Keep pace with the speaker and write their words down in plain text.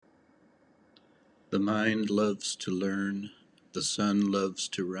The mind loves to learn, the sun loves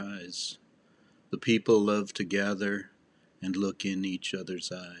to rise, the people love to gather and look in each other's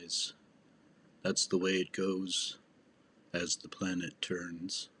eyes. That's the way it goes as the planet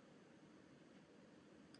turns.